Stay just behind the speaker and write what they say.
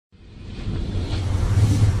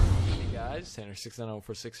guys,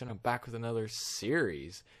 Tanner690469. I'm back with another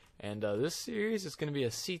series, and this series is going to be a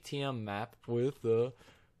CTM map with the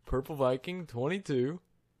Purple Viking 22.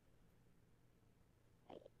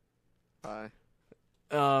 Hi.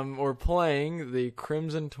 We're playing the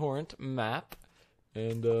Crimson Torrent map,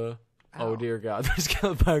 and oh dear God, there's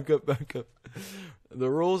gotta back up. The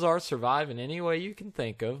rules are survive in any way you can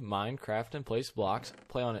think of, Minecraft and place blocks,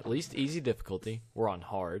 play on at least easy difficulty, we're on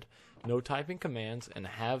hard, no typing commands, and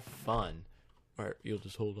have fun. Alright, you'll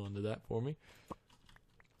just hold on to that for me.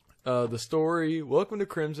 The story, welcome to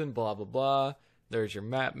Crimson, blah blah blah, there's your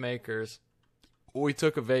map makers. We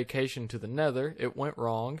took a vacation to the nether, it went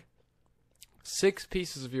wrong. 6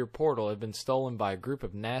 pieces of your portal have been stolen by a group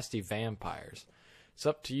of nasty vampires. It's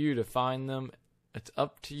up to you to find them. It's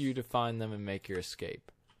up to you to find them and make your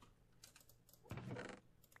escape.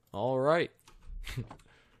 Alright.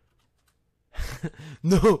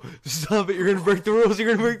 No! Stop it! You're gonna break the rules!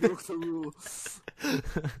 You're gonna break the rules!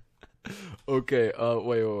 Okay,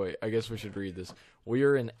 wait. I guess we should read this. We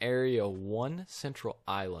are in Area 1, Central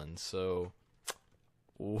Island, so...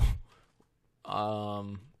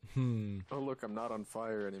 Oh look, I'm not on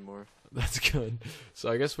fire anymore. That's good.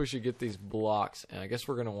 So I guess we should get these blocks, and I guess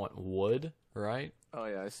we're gonna want wood, right? Oh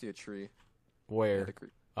yeah, I see a tree. Where?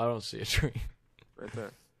 I don't see a tree. Right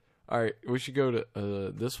there. Alright, we should go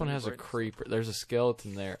to, this one has a creeper. There's a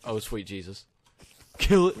skeleton there. Oh, sweet Jesus.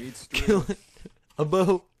 Kill it! Kill it! A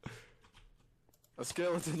bow! A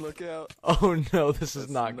skeleton, look out! Oh no, this is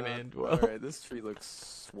not gonna end well. Alright, this tree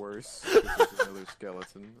looks worse. There's another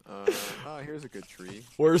skeleton. Here's a good tree.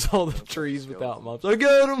 Where's all the trees without mobs? I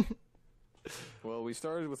got him! Well, we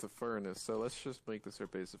started with a furnace, so let's just make this our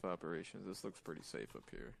base of operations. This looks pretty safe up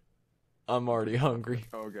here. I'm already hungry.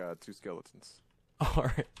 Oh god, 2 skeletons.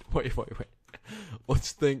 Alright, wait.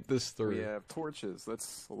 Let's think this through. We have torches.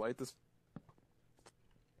 Let's light this.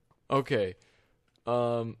 Okay.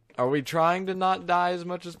 Are we trying to not die as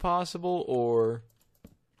much as possible, or...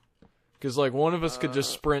 Because, like, one of us could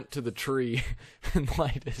just sprint to the tree and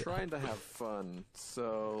light it. Trying to have fun,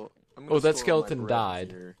 so... Oh, that skeleton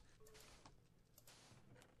died. Here.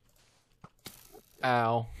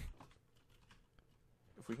 Ow.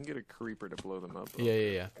 If we can get a creeper to blow them up.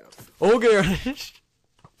 Yeah. Okay.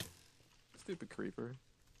 Stupid creeper.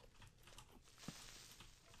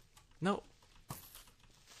 No.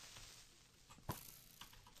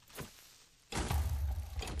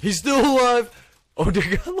 He's still alive! Oh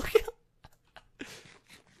dear God, look out!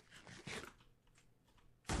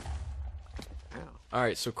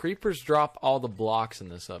 Alright, so creepers drop all the blocks in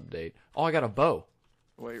this update. Oh, I got a bow.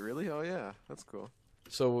 Wait, really? Oh yeah, that's cool.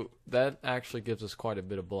 So, that actually gives us quite a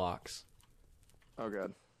bit of blocks. Oh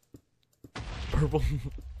god. Purple.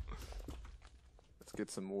 Let's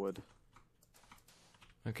get some wood.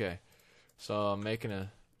 Okay. So, I'm making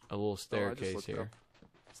a little staircase here.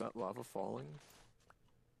 Is that lava falling?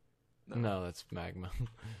 No, that's magma.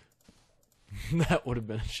 That would have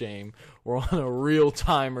been a shame. We're on a real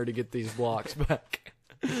timer to get these blocks back.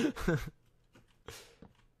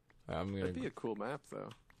 That'd be a cool map, though.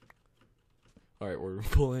 Alright, we're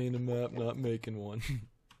playing a map, not making one.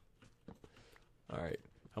 Alright,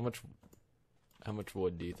 how much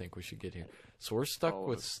wood do you think we should get here? So we're stuck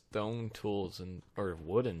with stone tools or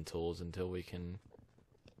wooden tools until we can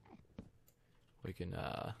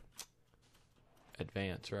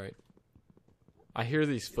advance, right? I hear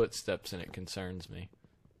these footsteps and it concerns me.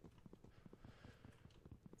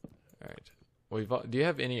 Alright. Do you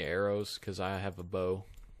have any arrows? Because I have a bow.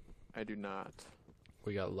 I do not.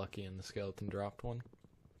 We got lucky and the skeleton dropped one.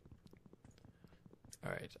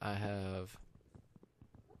 Alright, I have...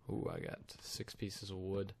 Ooh, I got 6 pieces of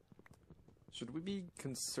wood. Should we be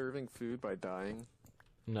conserving food by dying?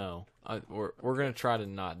 No. We're going to try to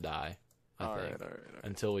not die, I think. Alright.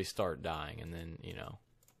 Until we start dying, and then, you know...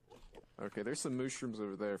 Okay, there's some mushrooms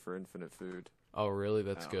over there for infinite food. Oh, really?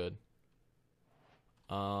 That's good.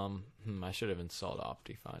 I should have installed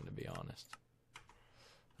Optifine, to be honest.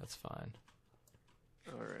 That's fine.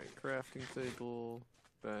 Alright, crafting table.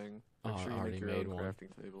 Bang. Make sure I already made one.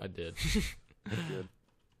 Crafting table. I did. Good.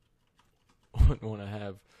 What one I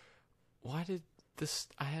have? Why did this...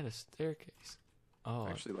 I had a staircase. Oh.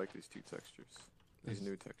 I actually like these 2 textures. These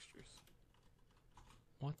new textures.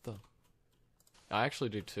 What the... I actually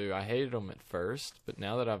do too. I hated them at first, but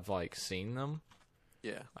now that I've like seen them,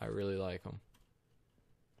 yeah, I really like them.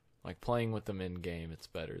 Like playing with them in game, it's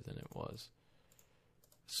better than it was.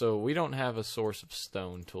 So we don't have a source of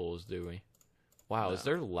stone tools, do we? Wow, no. Is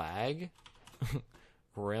there lag?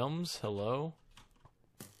 Rims, hello?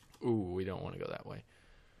 Ooh, we don't want to go that way.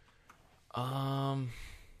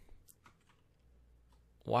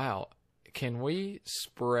 Wow, Can we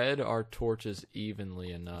spread our torches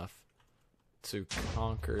evenly enough to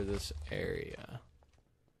conquer this area?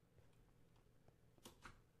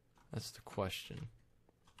 That's the question.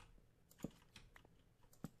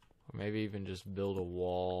 Or maybe even just build a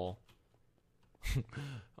wall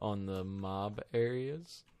on the mob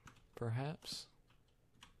areas, perhaps?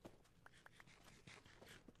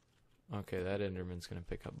 Okay, that Enderman's gonna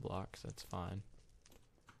pick up blocks, that's fine.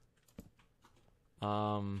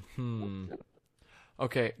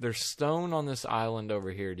 Okay, there's stone on this island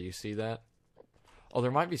over here. Do you see that? Oh,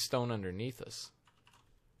 there might be stone underneath us.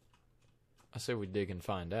 I say we dig and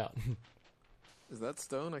find out. Is that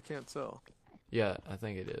stone? I can't tell. Yeah, I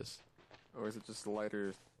think it is. Or is it just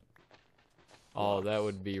lighter? Oh, blocks? that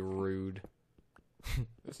would be rude.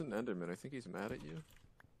 There's an Enderman. I think he's mad at you.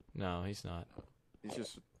 No, he's not. He's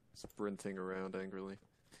just sprinting around angrily.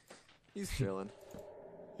 He's chilling.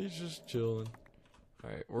 He's just chilling.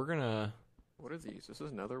 Alright, we're gonna... What are these? This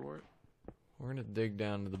is netherwort? We're gonna dig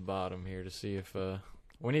down to the bottom here to see if,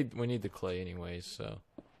 we need the clay anyways, so...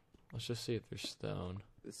 Let's just see if there's stone.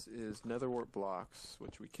 This is netherwort blocks,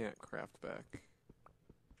 which we can't craft back.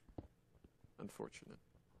 Unfortunate.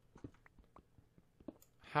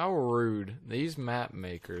 How rude. These map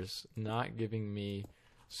makers not giving me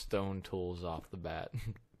stone tools off the bat.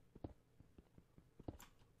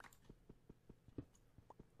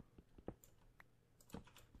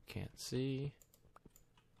 Can't see.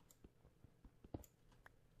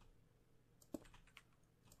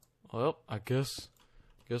 Well, I guess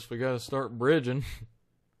we gotta start bridging.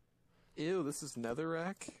 Ew, this is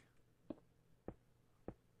netherrack?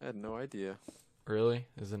 I had no idea. Really?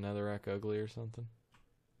 Is the netherrack ugly or something?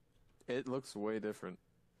 It looks way different.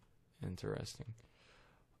 Interesting.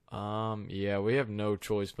 Yeah, we have no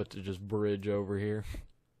choice but to just bridge over here.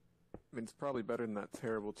 I mean, it's probably better than that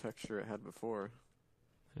terrible texture it had before.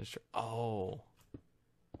 Oh.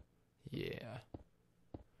 Yeah.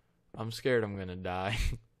 I'm scared I'm gonna die.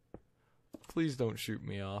 Please don't shoot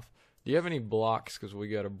me off. Do you have any blocks? Because we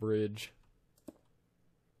got a bridge.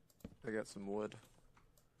 I got some wood.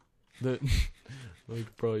 That we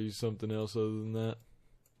could probably use something else other than that.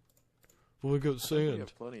 Well, we got We sand.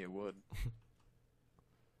 have plenty of wood.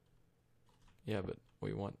 Yeah, but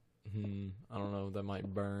we want... I don't know. That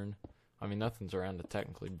might burn. I mean, nothing's around to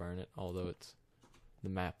technically burn it, although it's... The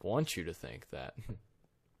map wants you to think that. I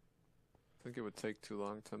think it would take too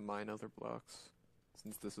long to mine other blocks,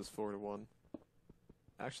 since this is 4 to 1.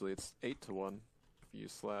 Actually, it's 8 to 1 if you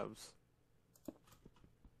use slabs.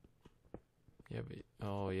 Yeah, but...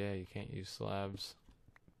 Oh, yeah, you can't use slabs.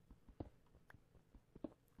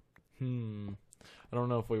 I don't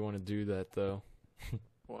know if we want to do that, though.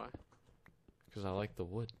 Why? Because I like the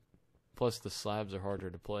wood. Plus, the slabs are harder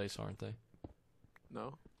to place, aren't they?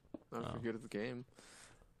 No? Not if Oh. you're good at the game.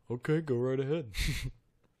 Okay, go right ahead.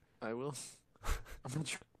 I will. I'm gonna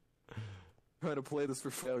try to play this for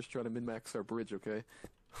 4 hours, trying to min-max our bridge, okay?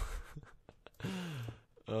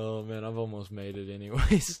 Oh, man, I've almost made it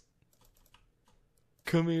anyways.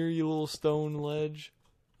 Come here, you little stone ledge.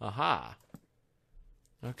 Aha.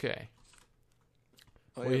 Okay.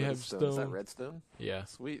 Oh, We yeah, have Is that stone. redstone? Yeah.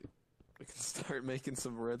 Sweet. We can start making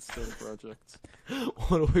some redstone projects.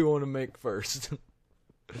 What do we want to make first?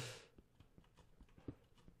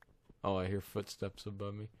 Oh, I hear footsteps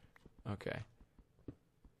above me. Okay.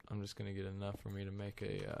 I'm just going to get enough for me to make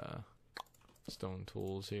a stone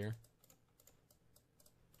tools here.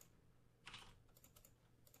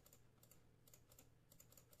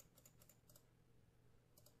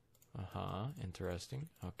 Interesting.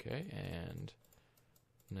 Okay, and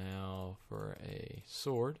now for a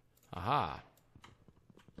sword. Aha!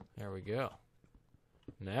 There we go.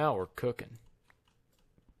 Now we're cooking.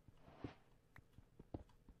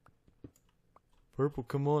 Purple,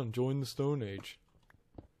 come on, join the Stone Age.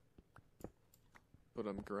 But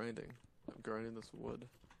I'm grinding. I'm grinding this wood.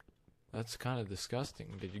 That's kind of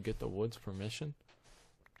disgusting. Did you get the wood's permission?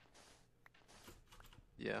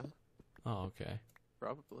 Yeah, Oh, okay.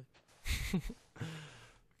 probably.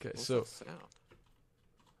 Okay, What's so that sound?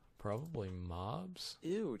 probably mobs?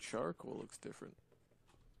 Ew, charcoal looks different.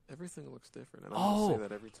 Everything looks different. And I'm Oh! gonna say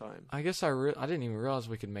that every time. I guess I didn't even realize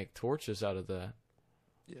we could make torches out of that.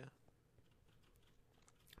 Yeah.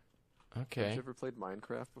 Okay. Have you ever played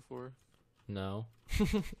Minecraft before? No.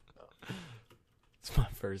 It's my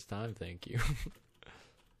first time, thank you.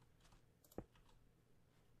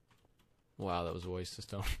 Wow, that was a waste of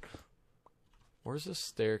stone. Where's this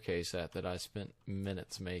staircase at that I spent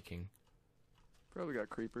minutes making? Probably got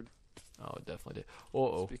creepered. Oh, it definitely did.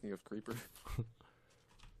 Uh-oh. Speaking of creeper.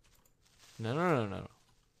 No.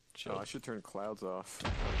 Chill. Oh, I should turn clouds off.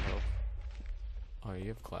 That would help. Oh, you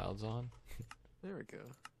have clouds on? There we go.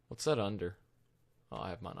 What's that under? Oh, I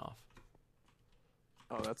have mine off.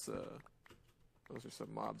 Oh, that's those are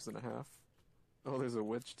some mobs and a half. Oh, there's a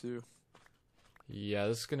witch too. Yeah,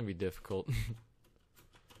 this is gonna be difficult.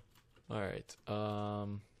 Alright,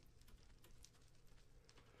 I'm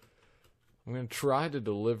gonna try to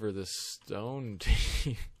deliver this stone to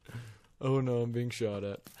you. Oh no, I'm being shot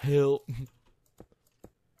at. Help!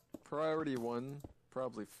 Priority 1,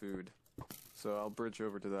 probably food. So I'll bridge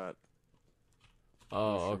over to that.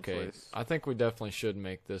 Oh, mushroom okay. place. I think we definitely should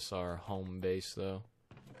make this our home base, though.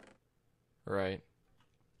 Right?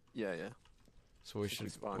 Yeah, yeah. So we Should be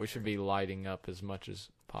should spawn be lighting up as much as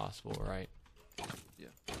possible, right? Yeah.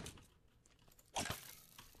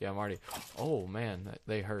 Yeah, I'm already. Oh man,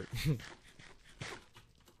 they hurt.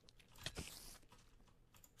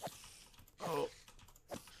 Oh.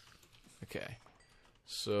 Okay.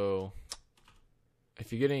 So,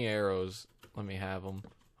 if you get any arrows, let me have them.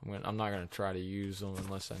 I'm not gonna try to use them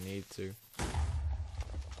unless I need to.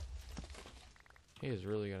 He is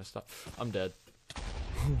really gonna stop. I'm dead.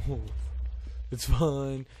 It's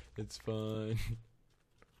fine. It's fine.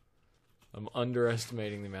 I'm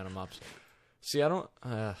underestimating the amount of mobs. See, I don't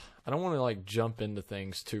want to like jump into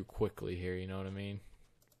things too quickly here. You know what I mean?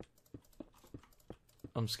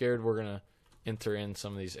 I'm scared we're gonna enter in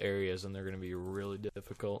some of these areas and they're gonna be really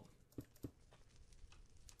difficult.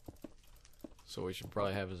 So we should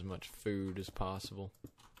probably have as much food as possible.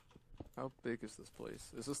 How big is this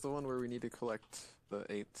place? Is this the one where we need to collect the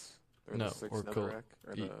 8 or No, the 6 we're netherrack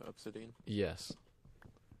or the obsidian? Yes.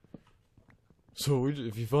 So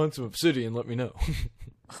if you find some obsidian, let me know.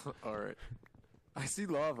 Alright. I see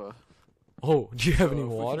lava. Oh, do you have So any if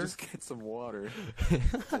we water? could just get some water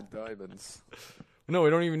and diamonds. No, we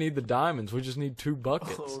don't even need the diamonds. We just need 2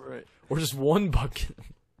 buckets. Alright. Or just 1 bucket.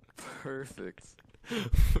 Perfect.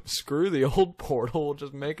 Screw the old portal. We'll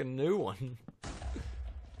just make a new one.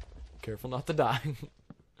 Careful not to die.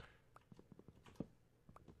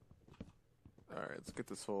 Alright, let's get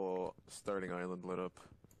this whole starting island lit up.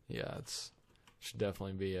 Yeah, should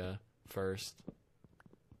definitely be a first.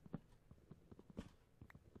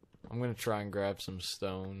 I'm gonna try and grab some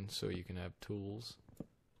stone so you can have tools.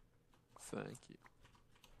 Thank you.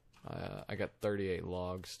 I got 38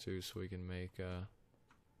 logs too, so we can make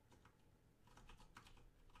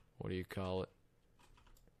what do you call it?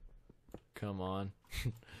 Come on.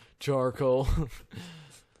 Charcoal.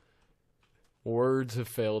 Words have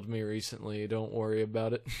failed me recently, don't worry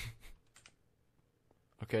about it.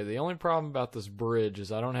 Okay, the only problem about this bridge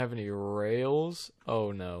is I don't have any rails.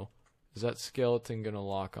 Oh no. Is that skeleton gonna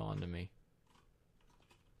lock onto me?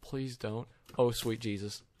 Please don't. Oh, sweet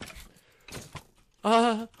Jesus.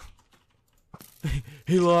 Ah!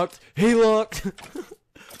 He locked! He locked!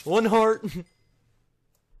 1 heart!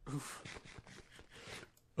 Oof.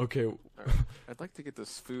 Okay. Alright. I'd like to get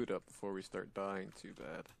this food up before we start dying too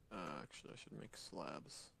bad. Actually, I should make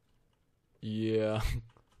slabs. Yeah.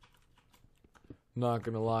 Not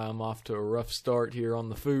gonna lie, I'm off to a rough start here on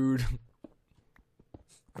the food.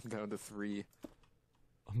 I'm down to 3.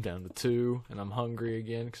 I'm down to 2, and I'm hungry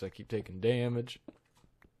again because I keep taking damage.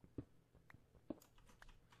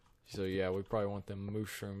 So yeah, we probably want them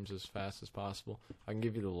mushrooms as fast as possible. I can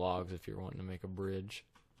give you the logs if you're wanting to make a bridge.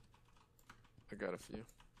 I got a few.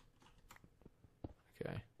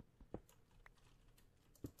 Okay.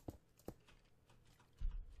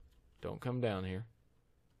 Don't come down here.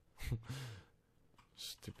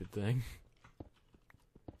 Stupid thing.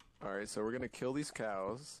 Alright, so we're gonna kill these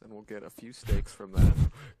cows, and we'll get a few steaks from that.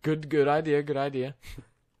 Good idea, good idea.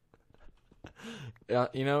 Yeah,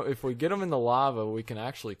 you know, if we get them in the lava, we can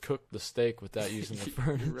actually cook the steak without using the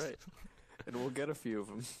furnace. You're right. And we'll get a few of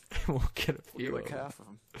them. We'll get a We'll few. get like of 'em. half of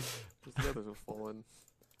them. The others will fall in.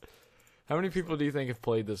 How many people do you think have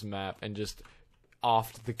played this map and just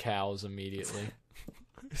offed the cows immediately?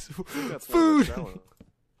 That's Food!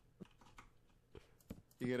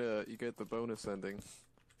 You get the bonus ending.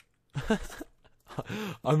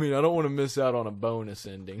 I mean, I don't want to miss out on a bonus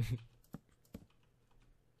ending.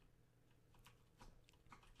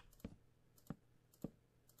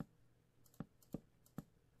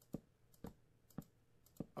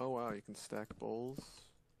 Oh wow, you can stack bowls.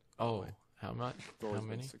 Oh, wait. how much? It's always How been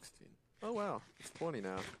many? 16. Oh wow, it's 20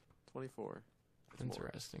 now. 24. It's more.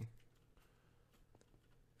 Interesting.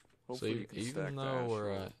 Hopefully So you can stack even the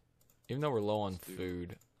though we're low on Let's do it.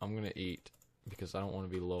 food, I'm gonna eat because I don't want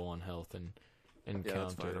to be low on health and Yeah,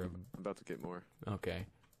 that's fine. encounter I'm about to get more. a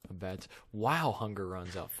bad. Wow, hunger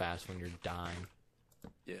runs out fast when you're dying.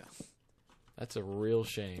 Yeah. That's a real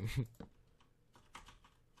shame.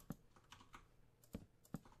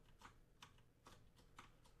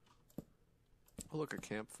 Oh, look, a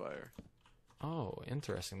campfire. Oh,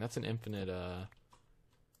 interesting. That's an infinite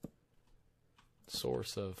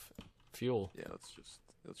source of fuel. Yeah, let's just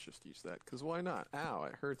use that. Cause why not? Ow,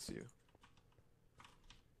 it hurts you.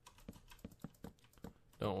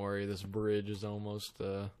 Don't worry, this bridge is almost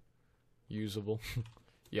usable.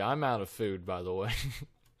 Yeah, I'm out of food, by the way.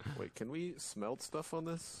 Wait, can we smelt stuff on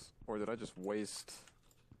this? Or did I just waste?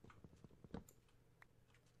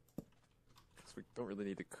 Because we don't really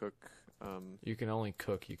need to cook. You can only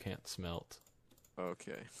cook, you can't smelt.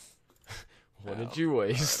 Okay. What Ow. did you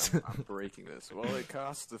waste? Alright, I'm breaking this. Well, it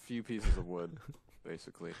costs a few pieces of wood,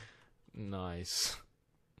 basically. Nice.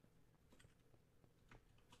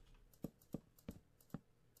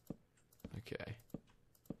 Okay.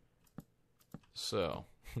 So,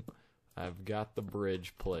 I've got the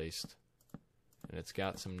bridge placed. And it's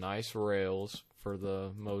got some nice rails for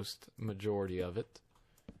the majority of it.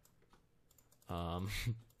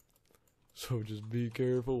 So just be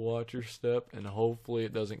careful, watch your step, and hopefully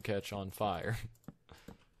it doesn't catch on fire.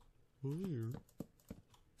 Alright,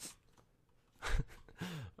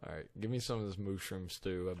 give me some of this mushroom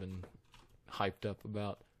stew I've been hyped up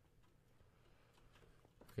about.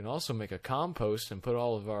 We can also make a compost and put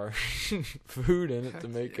all of our food in it to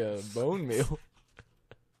make a bone meal.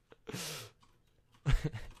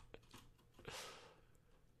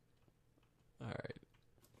 Alright.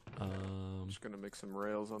 I'm just gonna make some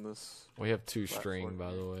rails on this. We have 2 string, platform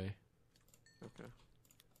by here. the way. Okay.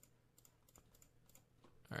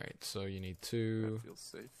 Alright, so you need 2. That feels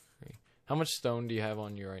safe. 3. How much stone do you have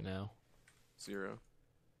on you right now? 0.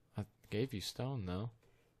 I gave you stone, though.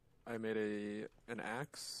 I made an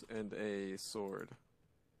axe and a sword.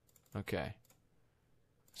 Okay.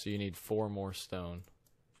 So you need 4 more stone.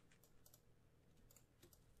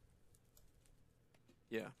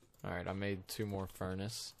 Yeah. Alright, I made 2 more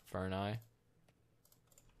furnace. And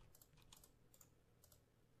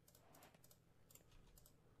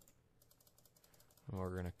we're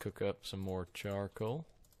gonna cook up some more charcoal.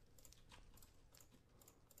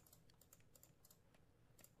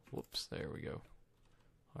 Whoops, there we go.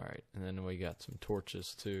 Alright, and then we got some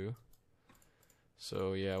torches too.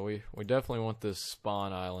 So yeah, we definitely want this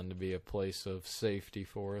spawn island to be a place of safety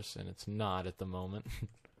for us, and it's not at the moment.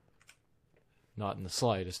 Not in the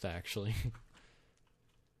slightest, actually.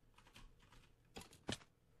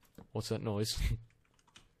 What's that noise?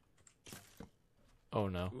 Oh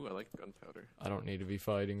no. Ooh, I like gunpowder. I don't need to be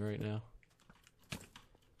fighting right now.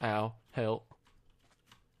 Ow, help.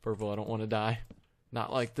 Purple, I don't want to die.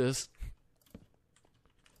 Not like this.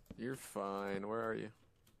 You're fine. Where are you?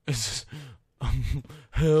 It's just,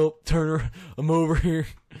 help, Turner, I'm over here.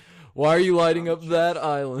 Why are you lighting up that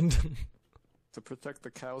island? To protect the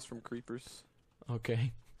cows from creepers.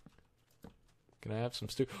 Okay. Can I have some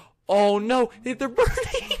stew? Oh no, they're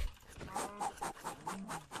burning!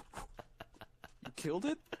 You killed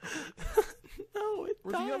it? No, it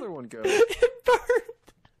Where'd the other one go? It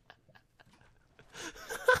burned!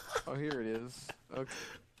 Oh, here it is. Okay.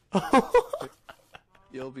 Oh.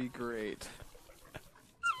 You'll be great.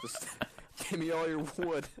 Just give me all your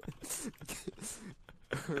wood.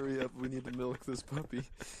 Hurry up, we need to milk this puppy.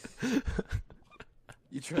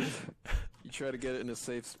 You try to get it in a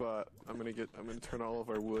safe spot. I'm gonna turn all of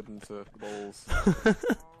our wood into bowls.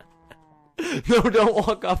 No, don't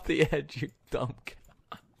walk off the edge, you dumb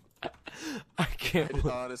cow. I can't. I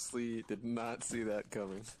honestly did not see that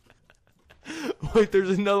coming. Wait, there's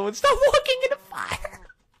another one. Stop walking in the fire!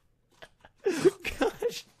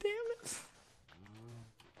 Gosh damn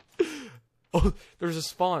it. Oh, there's a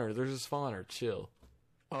spawner. Chill.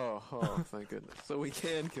 Oh, thank goodness. So we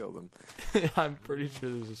can kill them. I'm pretty sure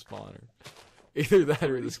there's a spawner. Either that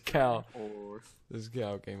or this cow. Or... This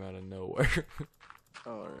cow came out of nowhere.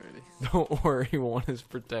 Alrighty. Don't worry, one is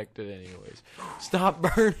protected anyways. Stop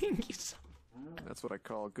burning, you son. That's what I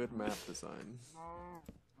call good map design.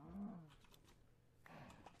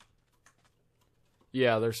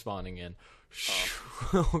 Yeah, they're spawning in.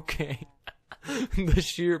 Okay. The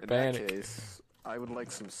sheer In panic. that case, I would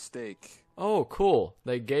like some steak. Oh, cool.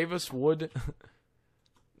 They gave us wood.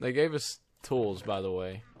 They gave us tools, by the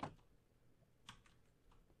way.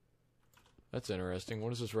 That's interesting.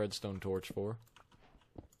 What is this redstone torch for?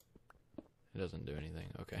 It doesn't do anything.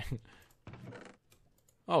 Okay.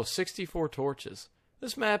 Oh, 64 torches.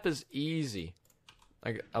 This map is easy.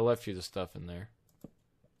 I left you the stuff in there.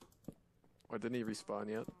 Why didn't he respawn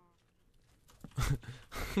yet?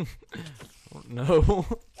 No.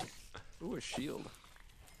 Ooh, a shield.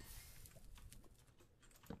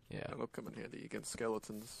 Yeah. That'll come in handy against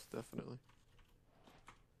skeletons, definitely.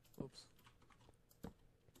 Oops.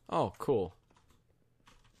 Oh, cool.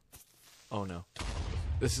 Oh no.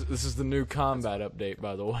 This is the new combat update,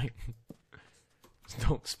 by the way.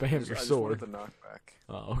 Don't spam your I sword. just wanted the knockback.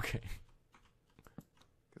 Oh, okay.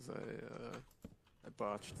 Because I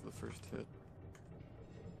botched the first hit.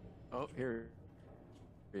 Oh, here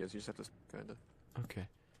he is. You just have to kind of. Okay.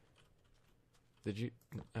 Did you?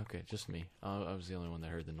 Okay, just me. I was the only one that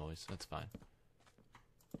heard the noise. That's fine.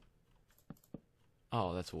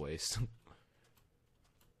 Oh, that's a waste.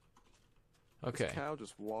 Okay. This cow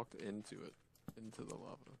just walked into the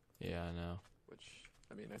lava. Yeah, I know. Which,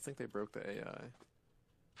 I mean, I think they broke the AI.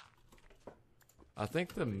 I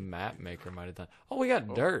think the map maker might have done. Oh, we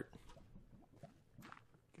got dirt.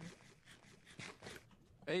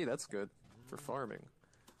 Hey, that's good for farming.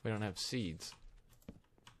 We don't have seeds.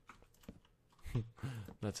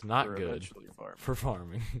 That's not For good eventually farming. for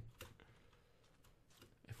farming.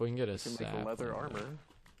 If we can get a You can sap. make leather armor.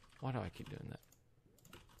 Why do I keep doing that?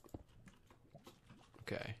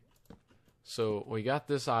 Okay. So we got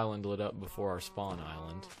this island lit up before our spawn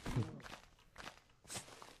island.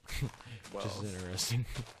 Which is interesting.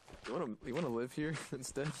 You wanna live here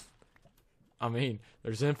instead? I mean,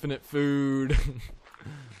 there's infinite food.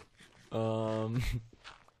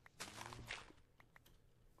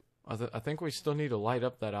 I think we still need to light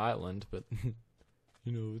up that island, but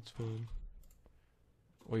you know, it's fun.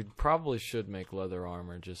 We probably should make leather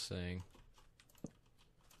armor, just saying.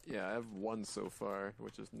 Yeah, I have one so far,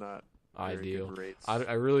 which is not Ideal. Very good rates.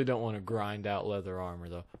 I really don't want to grind out leather armor,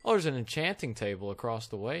 though. Oh, there's an enchanting table across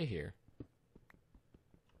the way here.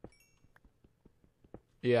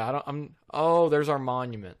 Yeah, oh, there's our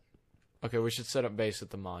monument. Okay, we should set up base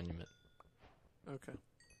at the monument. Okay.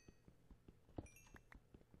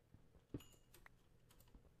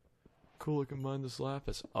 Cool, I can mine this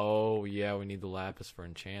lapis. Oh, yeah, we need the lapis for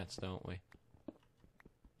enchants, don't we?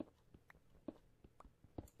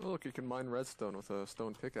 Oh, look, you can mine redstone with a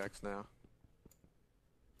stone pickaxe now.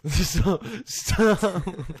 Stop.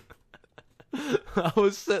 I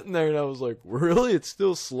was sitting there and I was like, really? It's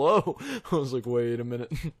still slow. I was like, wait a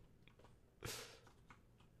minute.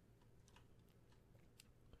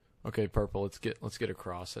 Okay, purple, let's get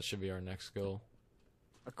across. That should be our next goal.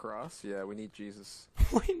 A cross? Yeah, we need Jesus.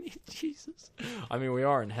 We need Jesus. I mean, we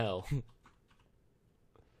are in hell.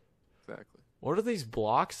 Exactly. What are these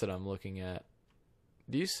blocks that I'm looking at?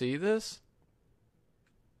 Do you see this?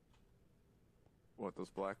 What, those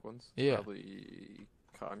black ones? Yeah. Probably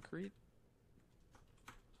concrete?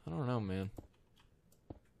 I don't know, man.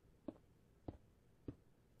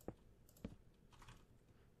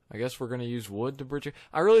 I guess we're going to use wood to bridge it.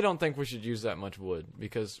 I really don't think we should use that much wood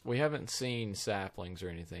because we haven't seen saplings or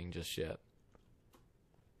anything just yet.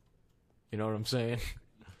 You know what I'm saying?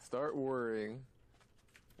 Start worrying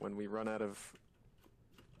when we run out of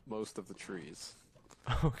most of the trees.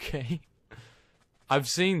 Okay. I've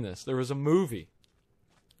seen this. There was a movie.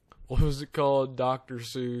 What was it called? Dr.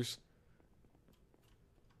 Seuss.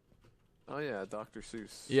 Oh yeah, Dr.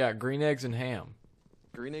 Seuss. Yeah, Green Eggs and Ham.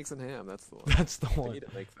 Green Eggs and Ham, that's the one. That's the They one. need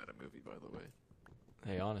to make that a movie, by the way.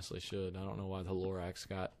 They honestly should. I don't know why the Lorax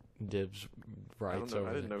got dibs rights I don't know. over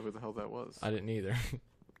I didn't there. know who the hell that was. I didn't either.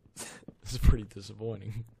 This is pretty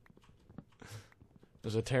disappointing. It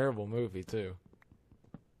was a terrible movie, too.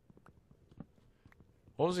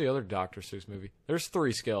 What was the other Dr. Seuss movie? There's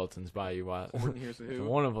 3 skeletons by you. Horton Hears a Who.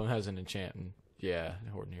 One of them has an enchanting. Yeah,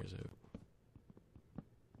 Horton Hears a Who.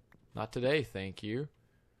 Not today, thank you.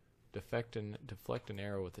 Deflect an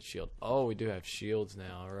arrow with a shield. Oh, we do have shields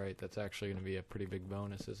now. Alright, that's actually going to be a pretty big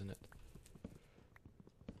bonus, isn't it?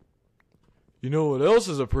 You know what else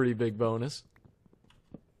is a pretty big bonus?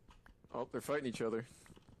 Oh, they're fighting each other.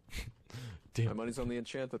 Damn. My money's on the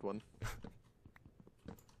enchanted one.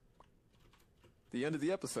 The end of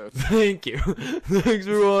the episode. Thank you. Thanks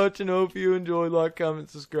for watching. Hope you enjoyed. Like, comment,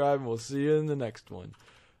 subscribe, and we'll see you in the next one.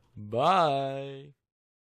 Bye.